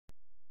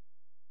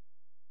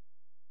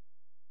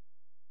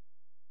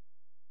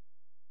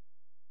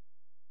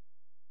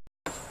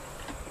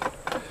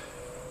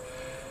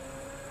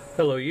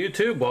Hello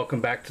YouTube, welcome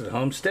back to the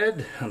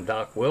homestead. I'm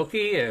Doc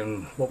Wilkie,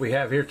 and what we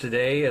have here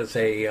today is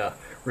a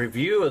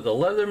review of the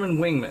Leatherman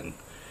Wingman.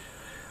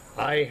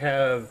 I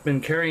have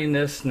been carrying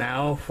this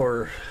now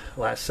for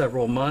the last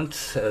several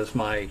months as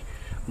my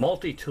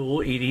multi-tool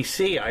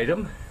EDC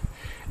item,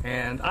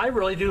 and I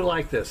really do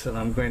like this, and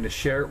I'm going to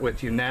share it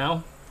with you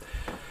now.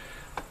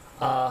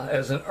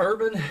 As an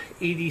urban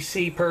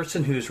EDC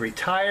person who's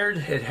retired,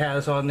 it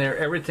has on there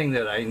everything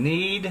that I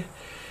need,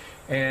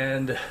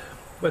 and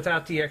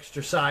without the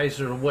extra size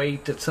or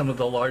weight that some of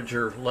the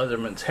larger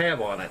Leathermans have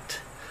on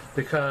it,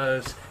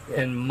 because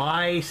in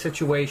my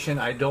situation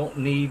I don't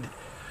need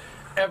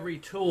every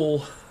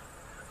tool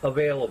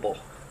available,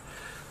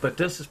 but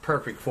this is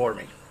perfect for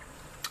me.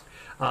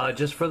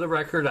 Just for the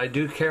record, I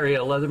do carry a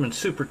Leatherman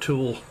super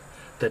tool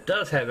that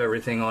does have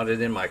everything on it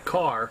in my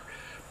car,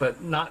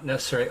 but not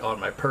necessarily on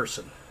my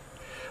person.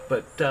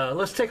 But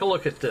let's take a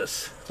look at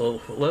this, the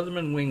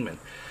Leatherman Wingman.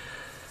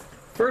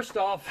 First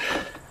off,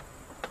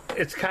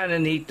 it's kind of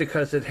neat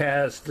because it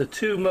has the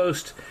two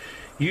most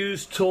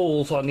used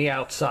tools on the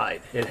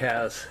outside. It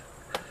has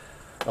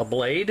a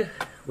blade,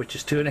 which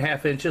is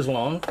 2.5 inches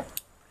long,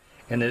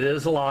 and it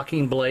is a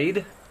locking blade.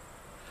 You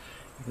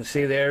can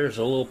see there's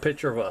a little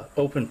picture of an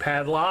open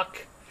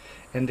padlock,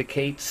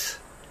 indicates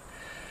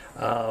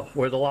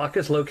where the lock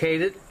is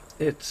located.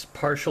 It's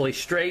partially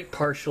straight,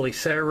 partially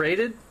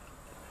serrated,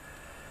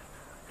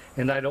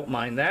 and I don't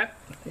mind that.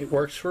 It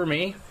works for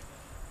me.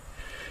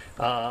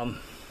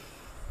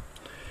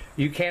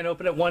 You can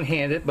open it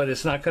one-handed, but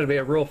it's not going to be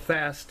a real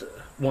fast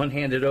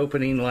one-handed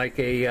opening like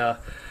a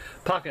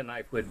pocket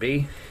knife would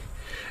be.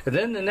 And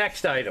then the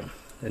next item,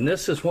 and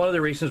this is one of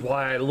the reasons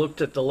why I looked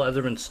at the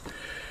Leatherman's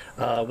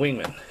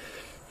Wingman.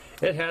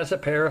 It has a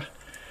pair of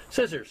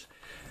scissors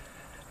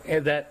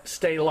and that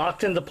stay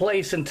locked into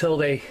place until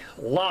they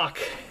lock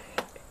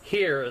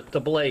here at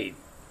the blade.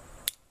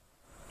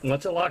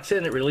 Once it locks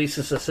in, it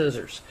releases the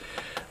scissors.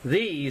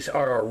 These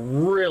are a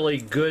really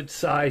good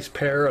sized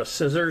pair of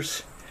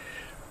scissors.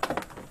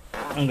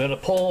 I'm going to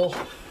pull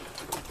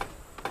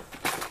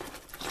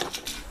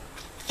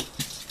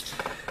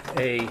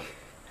a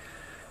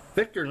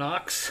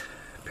Victorinox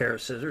pair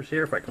of scissors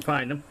here, if I can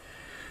find them.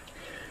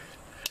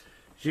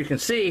 As you can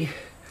see,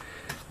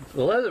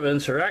 the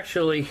Leathermans are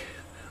actually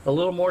a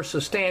little more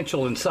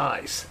substantial in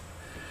size.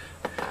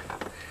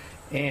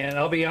 And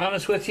I'll be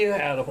honest with you,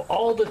 out of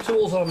all the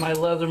tools on my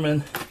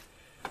Leatherman,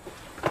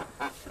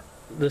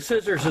 the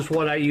scissors is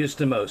what I use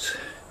the most.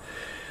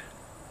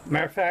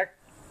 Matter of fact,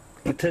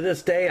 to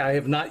this day I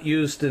have not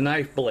used the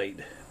knife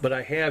blade, but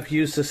I have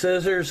used the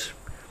scissors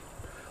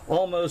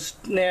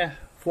almost 4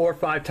 or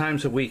 5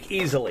 times a week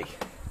easily.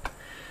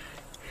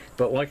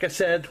 But like I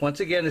said, once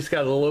again, it's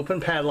got a little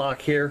open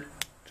padlock here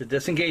to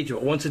disengage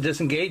it. Once it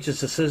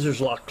disengages, the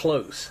scissors lock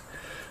close.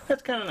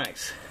 That's kind of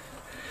nice.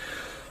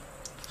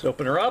 Let's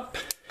open her up.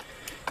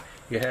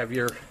 You have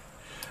your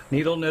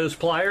needle nose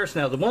pliers.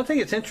 Now the one thing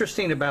that's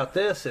interesting about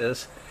this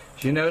is,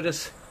 as you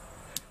notice,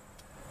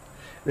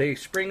 they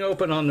spring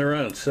open on their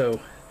own. So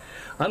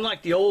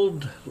unlike the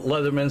old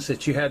Leathermans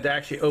that you had to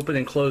actually open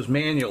and close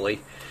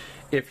manually,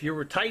 if you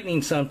were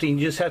tightening something,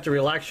 you just have to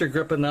relax your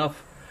grip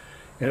enough,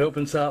 it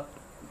opens up,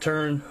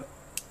 turn,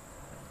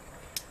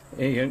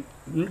 and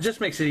it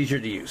just makes it easier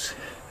to use.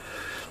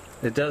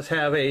 It does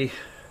have a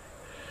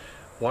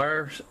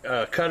wire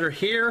cutter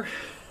here,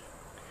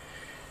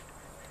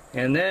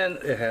 and then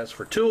it has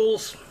for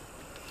tools.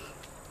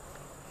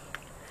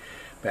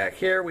 Back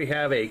here we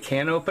have a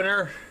can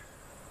opener.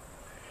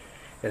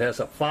 It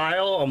has a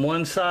file on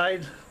one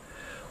side,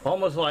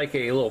 almost like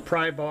a little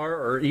pry bar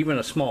or even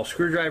a small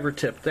screwdriver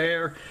tip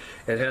there.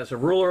 It has a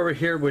ruler over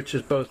here, which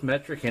is both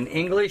metric and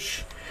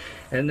English.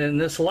 And then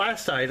this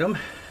last item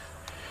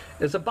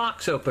is a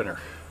box opener,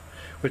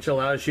 which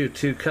allows you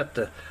to cut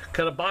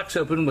a box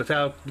open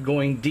without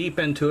going deep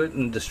into it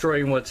and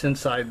destroying what's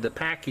inside the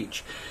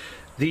package.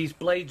 These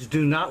blades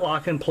do not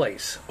lock in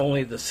place.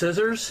 Only the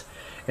scissors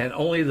and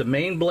only the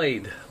main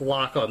blade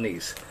lock on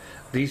these.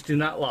 These do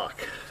not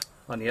lock.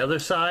 On the other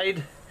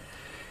side,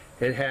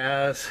 it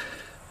has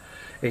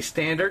a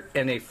standard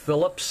and a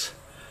Phillips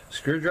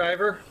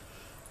screwdriver,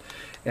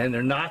 and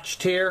they're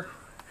notched here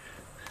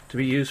to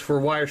be used for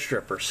wire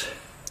strippers.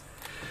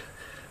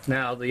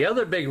 Now, the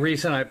other big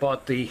reason I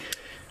bought the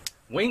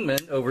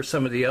Wingman over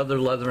some of the other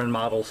Leatherman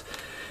models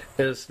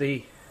is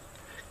the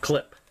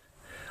clip.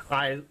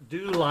 I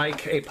do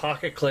like a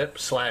pocket clip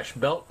 /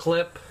 belt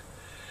clip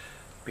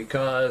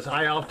because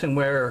I often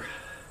wear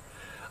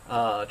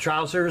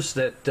trousers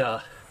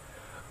that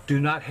do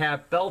not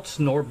have belts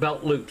nor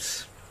belt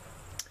loops,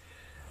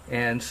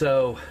 and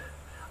so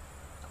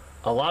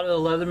a lot of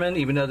the Leatherman,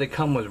 even though they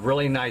come with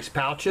really nice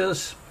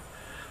pouches,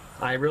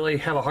 I really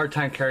have a hard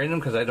time carrying them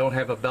because I don't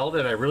have a belt,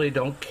 and I really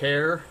don't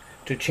care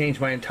to change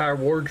my entire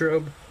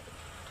wardrobe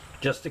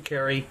just to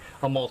carry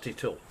a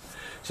multi-tool.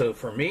 So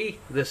for me,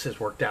 this has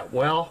worked out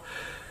well.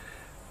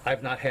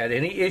 I've not had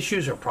any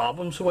issues or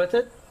problems with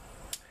it.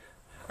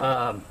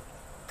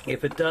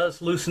 If it does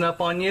loosen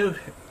up on you,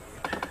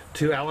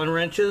 2 Allen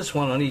wrenches,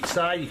 one on each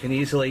side. You can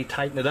easily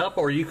tighten it up,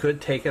 or you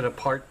could take it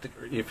apart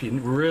if you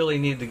really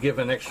need to give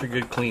an extra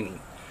good cleaning.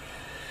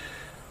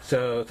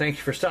 So thank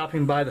you for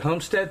stopping by the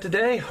homestead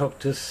today. Hope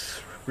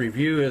this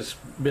review has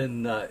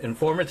been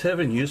informative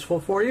and useful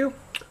for you.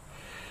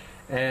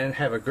 And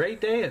have a great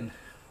day, and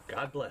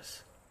God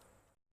bless.